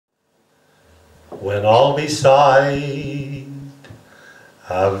when all beside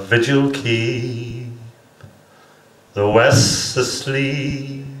a vigil keep, the west's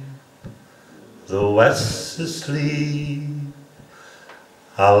asleep, the west's asleep.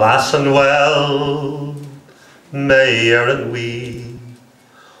 Alas and well, Maire and we,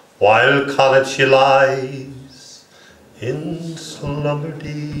 while Connacht she lies in slumber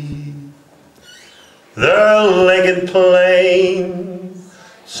deep. Their legged plain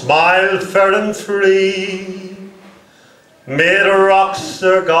smiled fair and free, made rocks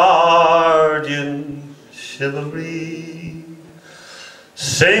their guardian chivalry.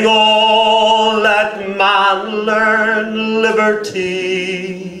 Sing, oh, let man learn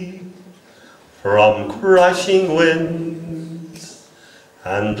liberty from crashing winds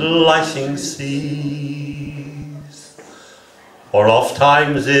and lashing seas. For oft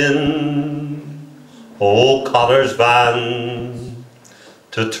times in O'Connor's van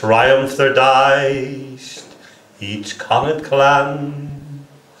to triumph there diced each Connacht clan,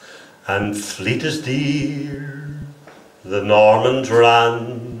 and fleet as deer the Normans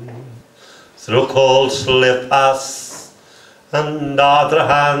ran through cold Slip Pass and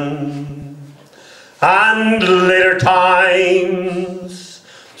Otherhan, and later times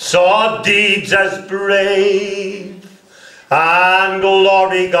saw deeds as brave and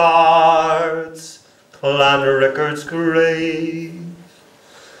glory guards Clanrickard's grave.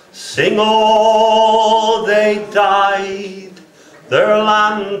 Sing, oh, they died their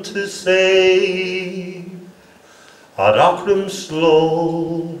land to save at Aughrim's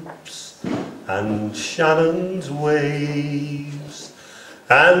slopes and Shannon's waves.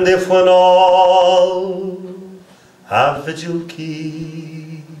 And if when all a vigil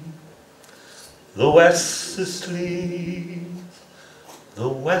keep, the west's asleep, the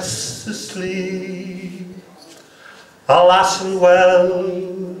west's asleep, alas and well,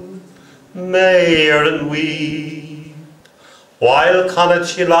 Maire and we, while Connacht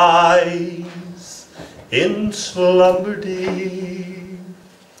she lies in slumber deep.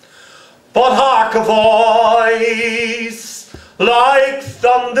 But hark, a voice like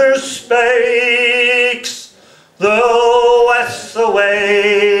thunder spakes, the west's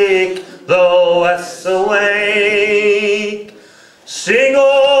awake, the west's awake. Sing,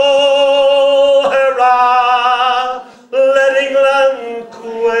 oh, hurrah, let England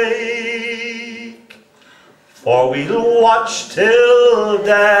quake, for we'll watch till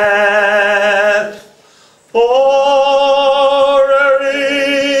death for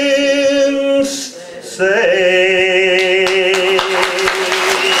Erin's sake.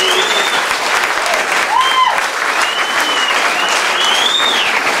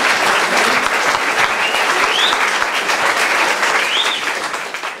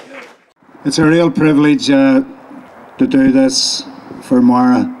 It's a real privilege to do this for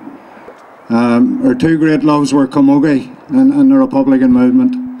Maire. Her two great loves were Camogie and the Republican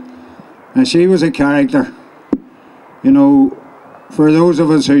movement. And she was a character. You know, for those of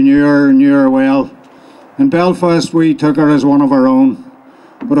us who knew her well. In Belfast we took her as one of our own.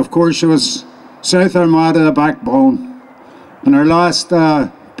 But of course she was South Armagh to the backbone. And her last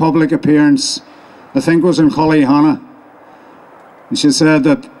public appearance, I think, was in Cullyhanna. And she said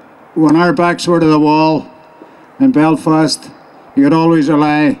that when our backs were to the wall in Belfast, you could always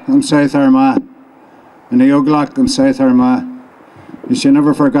rely on South Armagh and the Uglock in South Armagh. And she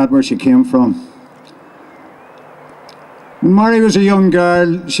never forgot where she came from. When Maire was a young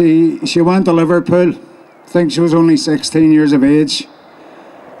girl, she went to Liverpool. I think she was only 16 years of age.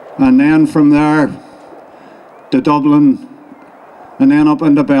 And then from there to Dublin, and then up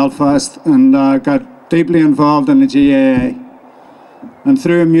into Belfast, and got deeply involved in the GAA. And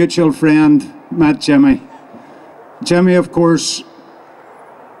through a mutual friend, met Jimmy. Jimmy, of course,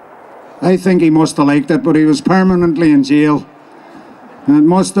 I think he must have liked it, but he was permanently in jail. And it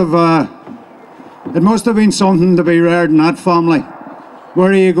must have been something to be reared in that family. Where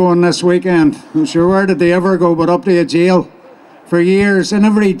are you going this weekend? I'm sure, where did they ever go but up to a jail? For years, in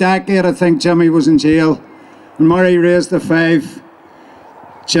every decade, I think Jimmy was in jail. And Maire raised the 5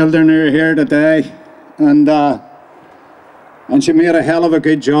 children who are here today. And she made a hell of a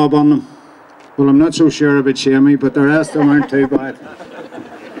good job on them. Well, I'm not so sure about Shamey, but the rest of them aren't too bad.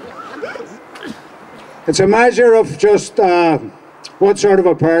 It's a measure of just what sort of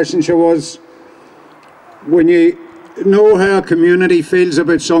a person she was when you know how a community feels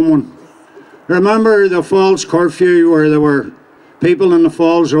about someone. Remember the Falls curfew, where there were people in the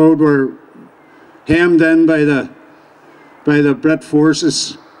Falls Road were hemmed in by the Brit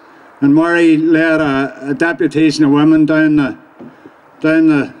forces, and Maire led a deputation of women down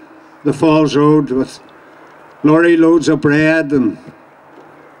the Falls Road with lorry loads of bread and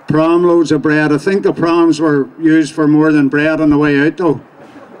pram loads of bread. I think the prams were used for more than bread on the way out though.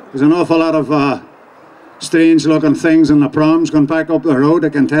 There's an awful lot of strange looking things in the prams going back up the road, I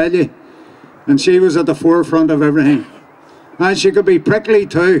can tell you. And she was at the forefront of everything. And she could be prickly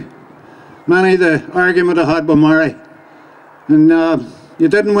too. Many of the argument I had with Maire. And you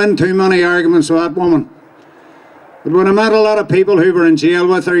didn't win too many arguments with that woman. But when I met a lot of people who were in jail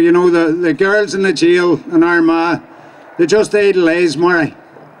with her, you know, the girls in the jail in Armagh, they just idolised Maire.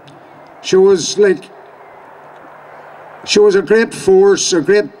 She was a great force, a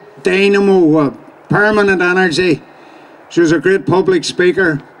great dynamo, a permanent energy. She was a great public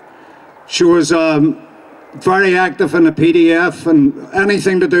speaker. She was very active in the PDF and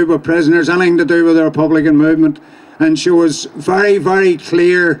anything to do with prisoners, anything to do with the Republican movement. And she was very, very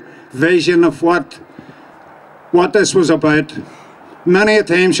clear vision of what this was about. Many a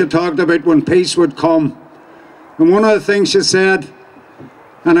time she talked about when peace would come. And one of the things she said,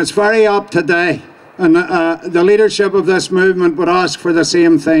 and it's very up today, and the leadership of this movement would ask for the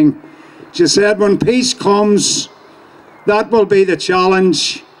same thing. She said, when peace comes, that will be the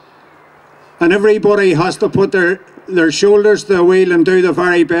challenge, and everybody has to put their shoulders to the wheel and do the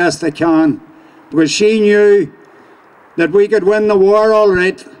very best they can. Because she knew that we could win the war all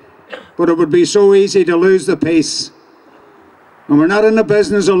right, but it would be so easy to lose the peace. And we're not in the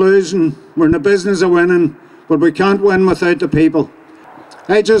business of losing, we're in the business of winning, but we can't win without the people.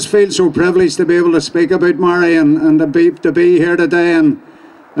 I just feel so privileged to be able to speak about Maire and to be here today, and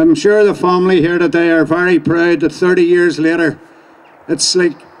I'm sure the family here today are very proud that 30 years later, it's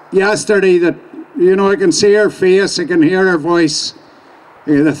like yesterday that, you know, I can see her face, I can hear her voice,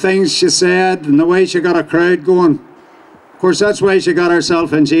 the things she said and the way she got a crowd going. Of course, that's why she got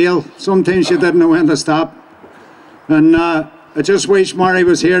herself in jail. Sometimes she didn't know when to stop. And I just wish Maire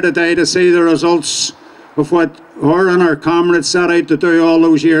was here today to see the results of what her and her comrades set out to do all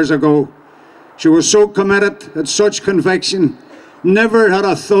those years ago. She was so committed, had such conviction, never had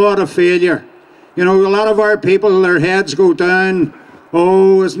a thought of failure. You know, a lot of our people, their heads go down.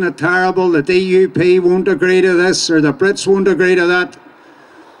 Oh, isn't it terrible? The DUP won't agree to this, or the Brits won't agree to that.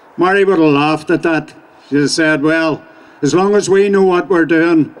 Maire would have laughed at that. She said, well, as long as we know what we're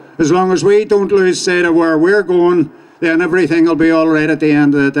doing, as long as we don't lose sight of where we're going, then everything will be all right at the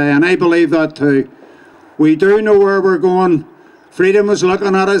end of the day. And I believe that too. We do know where we're going. Freedom is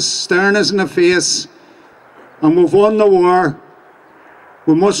looking at us, staring us in the face, and we've won the war.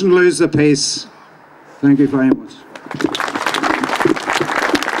 We mustn't lose the peace. Thank you very much.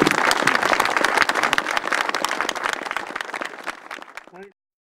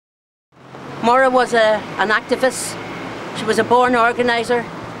 Maire was an activist. She was a born organiser.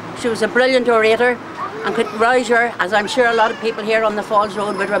 She was a brilliant orator and could rouse her, as I'm sure a lot of people here on the Falls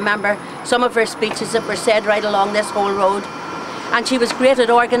Road would remember, some of her speeches that were said right along this whole road. And she was great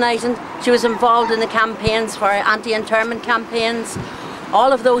at organising. She was involved in the campaigns for anti-internment campaigns.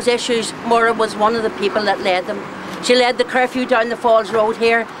 All of those issues, Maire was one of the people that led them. She led the curfew down the Falls Road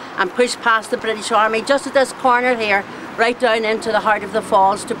here and pushed past the British Army just at this corner here, right down into the heart of the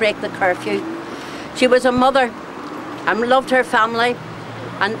Falls to break the curfew. She was a mother and loved her family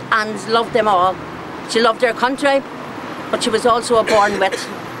and loved them all. She loved her country, but she was also a born wit.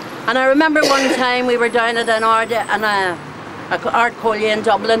 And I remember one time we were down at an art collier in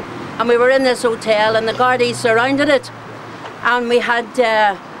Dublin, and we were in this hotel and the Gardaí surrounded it. And we had,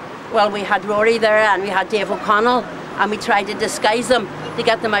 we had Rory there and we had Dave O'Connell, and we tried to disguise them to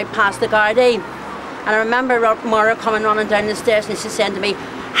get them out past the Gardaí. And I remember Maire coming running down the stairs and she said to me,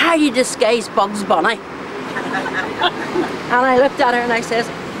 "How you disguise Bugs Bunny?" And I looked at her and I says,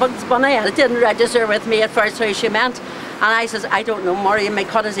 "Bugs Bunny?" And it didn't register with me at first who she meant. And I says, "I don't know, Maire, you may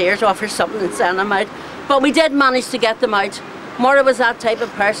cut his ears off or something and send them out." But we did manage to get them out. Maire was that type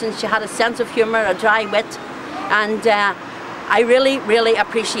of person. She had a sense of humour, a dry wit, and I really, really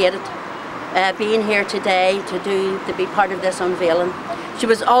appreciated being here today to be part of this unveiling. She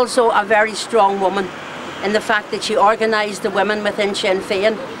was also a very strong woman in the fact that she organised the women within Sinn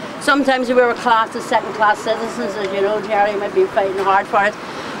Féin. Sometimes we were classed as second-class citizens, as you know, Jerry might be fighting hard for it.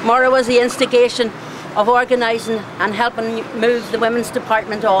 Maire was the instigation of organising and helping move the women's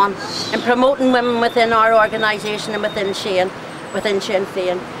department on and promoting women within our organisation and within Sinn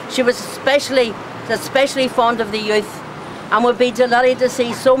Féin. She was especially fond of the youth, and would be delighted to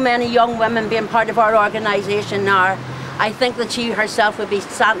see so many young women being part of our organisation now. I think that she herself would be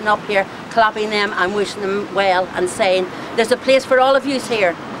standing up here, clapping them and wishing them well and saying, there's a place for all of you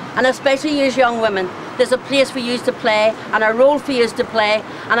here, and especially you young women. There's a place for you to play and a role for you to play,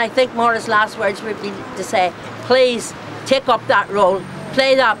 and I think Maire's last words would be to say, please take up that role,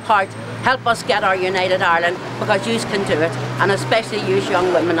 play that part, Help us get our United Ireland, because you can do it, and especially you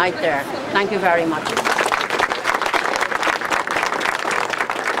young women out there. Thank you very much.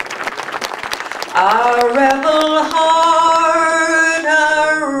 A rebel heart,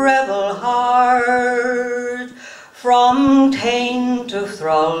 from taint of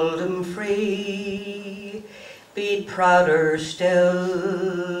thraldom free, be prouder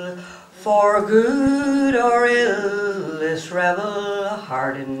still, for good or ill, this rebel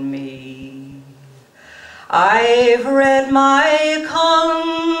heart in me. I've read my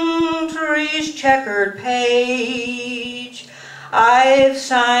country's checkered page, I've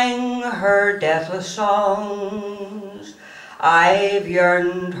sang her deathless songs, I've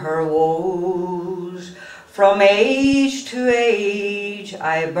yearned her woes. From age to age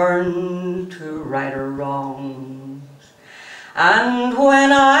I burn to right her wrongs. And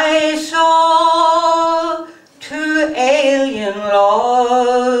when I saw to alien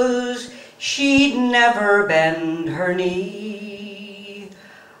laws she'd never bend her knee,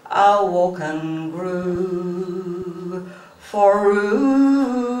 I woke and grew, for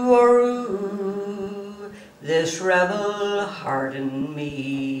this rebel heart in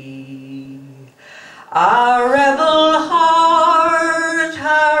me. A rebel heart,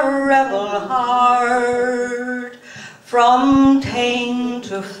 from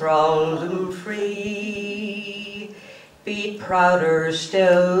taint of thraldom free, be prouder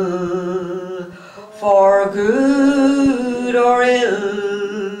still, for good or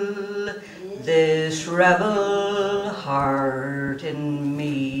ill, this rebel heart in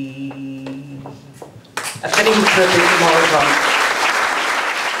me. A fitting tribute to Maire Drumm.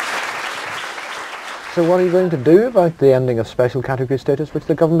 So what are you going to do about the ending of special category status, which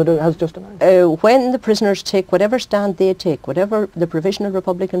the government has just announced? When the prisoners take whatever stand they take, whatever the provisional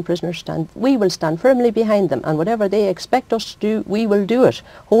Republican prisoners stand, we will stand firmly behind them, and whatever they expect us to do, we will do it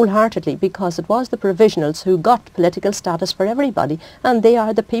wholeheartedly, because it was the provisionals who got political status for everybody, and they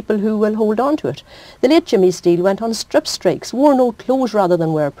are the people who will hold on to it. The late Jimmy Steele went on strip strikes, wore no clothes rather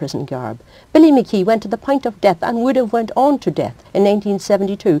than wear prison garb. Billy McKee went to the point of death and would have went on to death in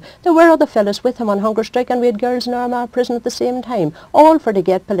 1972. There were other fellows with him on hunger strike, and we had girls in Armagh prison at the same time, all for to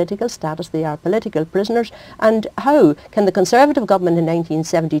get political status. They are political prisoners, and how can the Conservative government in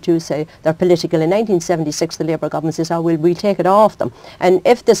 1972 say they're political? In 1976 the Labour government says, oh, we'll take it off them. And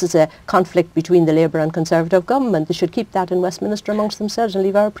if this is a conflict between the Labour and Conservative government, they should keep that in Westminster amongst themselves and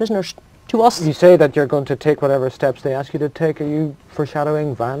leave our prisoners to us. You say that you're going to take whatever steps they ask you to take. Are you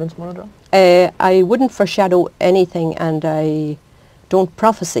foreshadowing violence, Maire Drumm? I wouldn't foreshadow anything, and I don't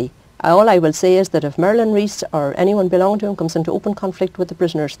prophesy. All I will say is that if Merlin Rees or anyone belonging to him comes into open conflict with the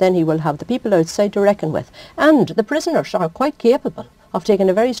prisoners, then he will have the people outside to reckon with. And the prisoners are quite capable of taking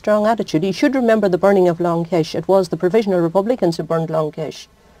a very strong attitude. You should remember the burning of Long Kesh. It was the Provisional Republicans who burned Long Kesh.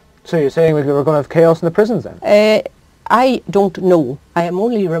 So you're saying we're going to have chaos in the prisons then? I don't know. I am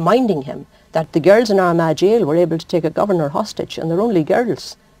only reminding him that the girls in Armagh jail were able to take a governor hostage, and they're only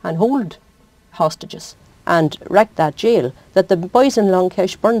girls, and hold hostages and wreck that jail, that the boys in Long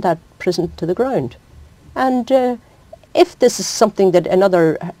Kesh burned that prison to the ground. And if this is something that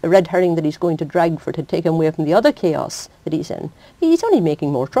another red herring that he's going to drag for to take him away from the other chaos that he's in, he's only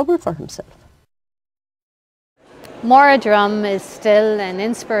making more trouble for himself. Maire Drumm is still an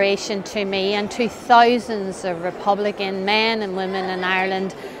inspiration to me and to thousands of Republican men and women in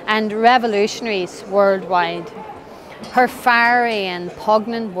Ireland and revolutionaries worldwide. Her fiery and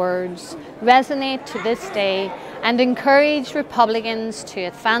poignant words resonate to this day and encourage Republicans to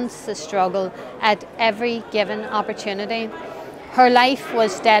advance the struggle at every given opportunity. Her life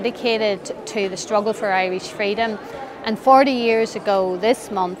was dedicated to the struggle for Irish freedom, and 40 years ago this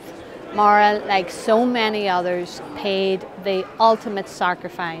month, Maire, like so many others, paid the ultimate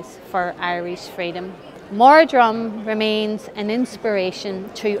sacrifice for Irish freedom. Maire Drumm remains an inspiration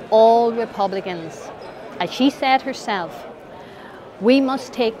to all Republicans. As she said herself, we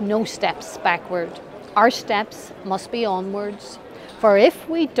must take no steps backward. Our steps must be onwards. For if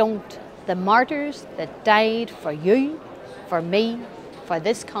we don't, the martyrs that died for you, for me, for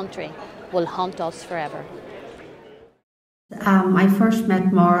this country, will haunt us forever. I first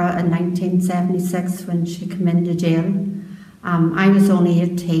met Maire in 1976 when she came into jail. I was only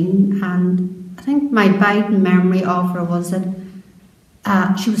 18, and I think my abiding memory of her was that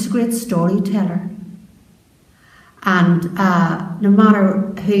she was a great storyteller. And no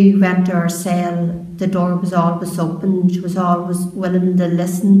matter who went to her cell, the door was always open. She was always willing to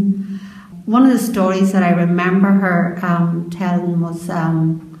listen. One of the stories that I remember her telling was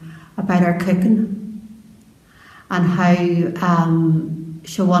about her cooking, and how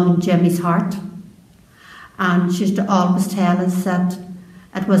she won Jimmy's heart. And she used to always tell us that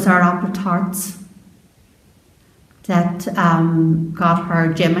It was our Opera Tarts that got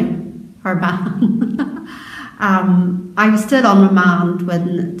her Jimmy, her man. I was still on remand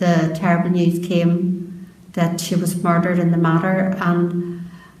when the terrible news came that she was murdered in the Mater, and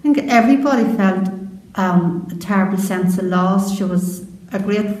I think everybody felt a terrible sense of loss. She was a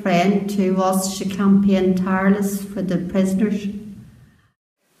great friend to us. She campaigned tireless for the prisoners.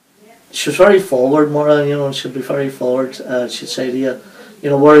 She was very forward, Maire, you know, and she'd be very forward. She'd say to you, you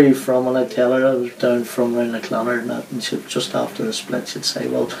know, where are you from? And I'd tell her I was down from round the Clonard, and she'd, just after the split, she'd say,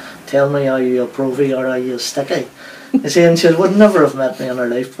 well, tell me, are you a Provy or are you a Sticky? You see, and she would never have met me in her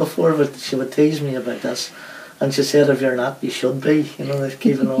life before, but she would tease me about this. And she said, if you're not, you should be. You know, they're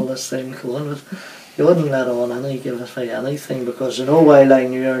keeping all this thing going. But you wouldn't let on any, give me anything, because you know, while I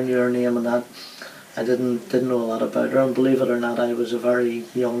knew her and your name and that, I didn't know a lot about her. And believe it or not, I was a very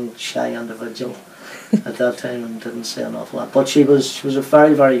young, shy individual at that time and didn't say an awful lot. But she was a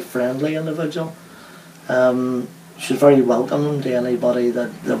very, very friendly individual. She was very welcoming to anybody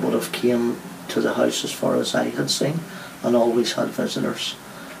that would have came to the house, as far as I had seen, and always had visitors.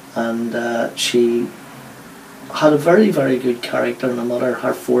 And she had a very, very good character, no matter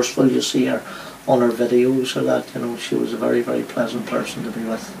how forceful you see her on her videos or that, you know, she was a very, very pleasant person to be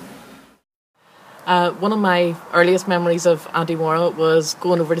with. One of my earliest memories of Auntie Maire was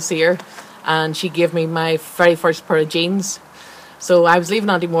going over to see her, and she gave me my very first pair of jeans. So I was leaving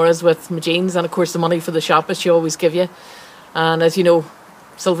Auntie Maire's with my jeans, and of course the money for the shop, as she always give you. And as you know,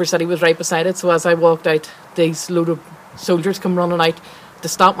 Silver City was right beside it, so as I walked out, these load of soldiers come running out to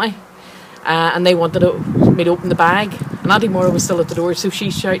stop me. And they wanted me to open the bag, and Auntie Maire was still at the door, so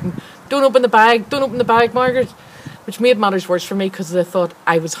she's shouting, don't open the bag, Margaret, which made matters worse for me because they thought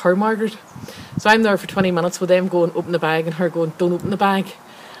I was her Margaret. So I'm there for 20 minutes with them going, open the bag, and her going, don't open the bag.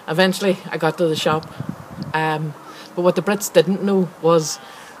 Eventually I got to the shop, but what the Brits didn't know was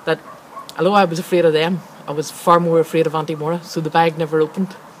that although I was afraid of them, I was far more afraid of Auntie Maire, so the bag never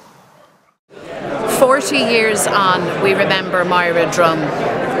opened. 40 years on, we remember Maire Drumm,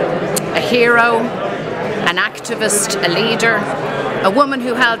 a hero, an activist, a leader, a woman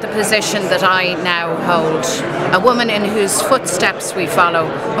who held the position that I now hold, a woman in whose footsteps we follow.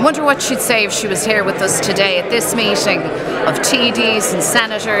 I wonder what she'd say if she was here with us today at this meeting of TDs and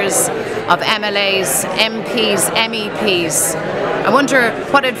senators, of MLAs, MPs, MEPs. I wonder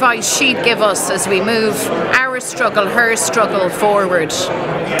what advice she'd give us as we move our struggle, her struggle forward.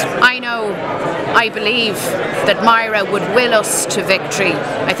 I believe that Maire would will us to victory.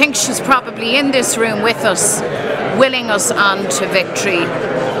 I think she's probably in this room with us, willing us on to victory.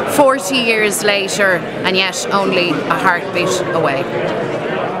 40 years later, and yet only a heartbeat away.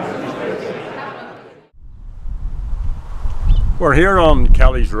 We're here on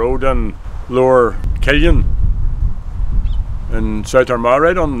Kelly's Road in Lower Killian in South Armagh,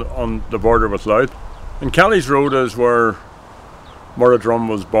 right on the border with Louth. And Kelly's Road is where Maire Drumm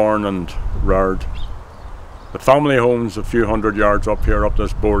was born and reared. The family home's a few hundred yards up here, up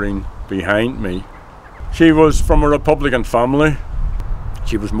this boring behind me. She was from a Republican family.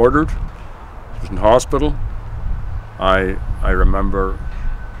 She was murdered. She was in hospital. I remember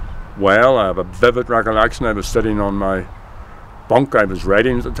well, I have a vivid recollection. I was sitting on my bunk. I was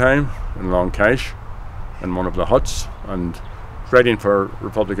writing at the time in Longcash in one of the huts and writing for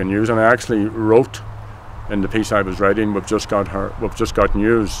Republican News, and I actually wrote in the piece I was writing, we've just got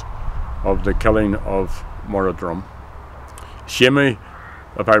news of the killing of Maire Drumm. Shamey,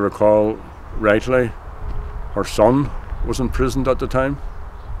 if I recall rightly, her son was imprisoned at the time.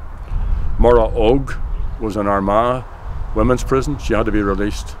 Maire Og was in Armagh women's prison. She had to be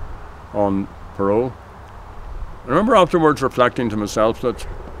released on parole. I remember afterwards reflecting to myself that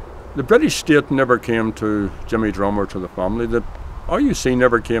the British state never came to Jimmy Drumm or to the family. The RUC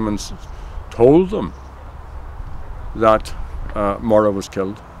never came and told them that Maire was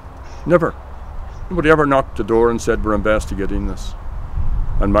killed. Never. Nobody ever knocked the door and said, we're investigating this.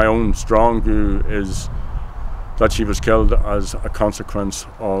 And my own strong view is that she was killed as a consequence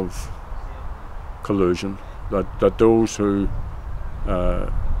of collusion. That those who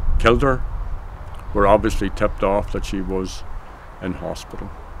killed her were obviously tipped off that she was in hospital.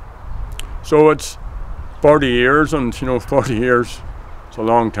 So it's 40 years, and 40 years, it's a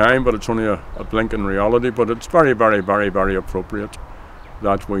long time, but it's only a blink in reality. But it's very, very, very, very appropriate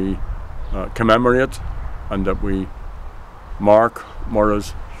that we commemorate and that we mark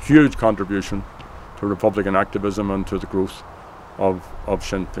Maire's huge contribution to Republican activism and to the growth of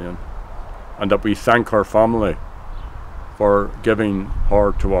Sinn Féin, and that we thank her family for giving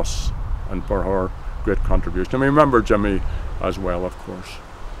her to us and for her great contribution. And we remember Jimmy as well, of course.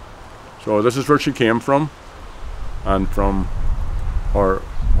 So this is where she came from, and from her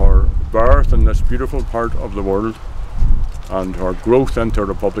birth in this beautiful part of the world and her growth into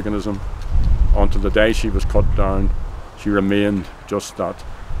republicanism until the day she was cut down. She remained just that,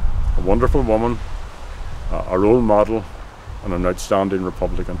 a wonderful woman, a role model and an outstanding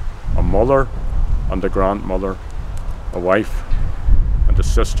Republican, a mother and a grandmother, a wife and a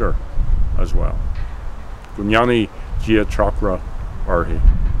sister as well. Gunyani Jia Chopra Arhi.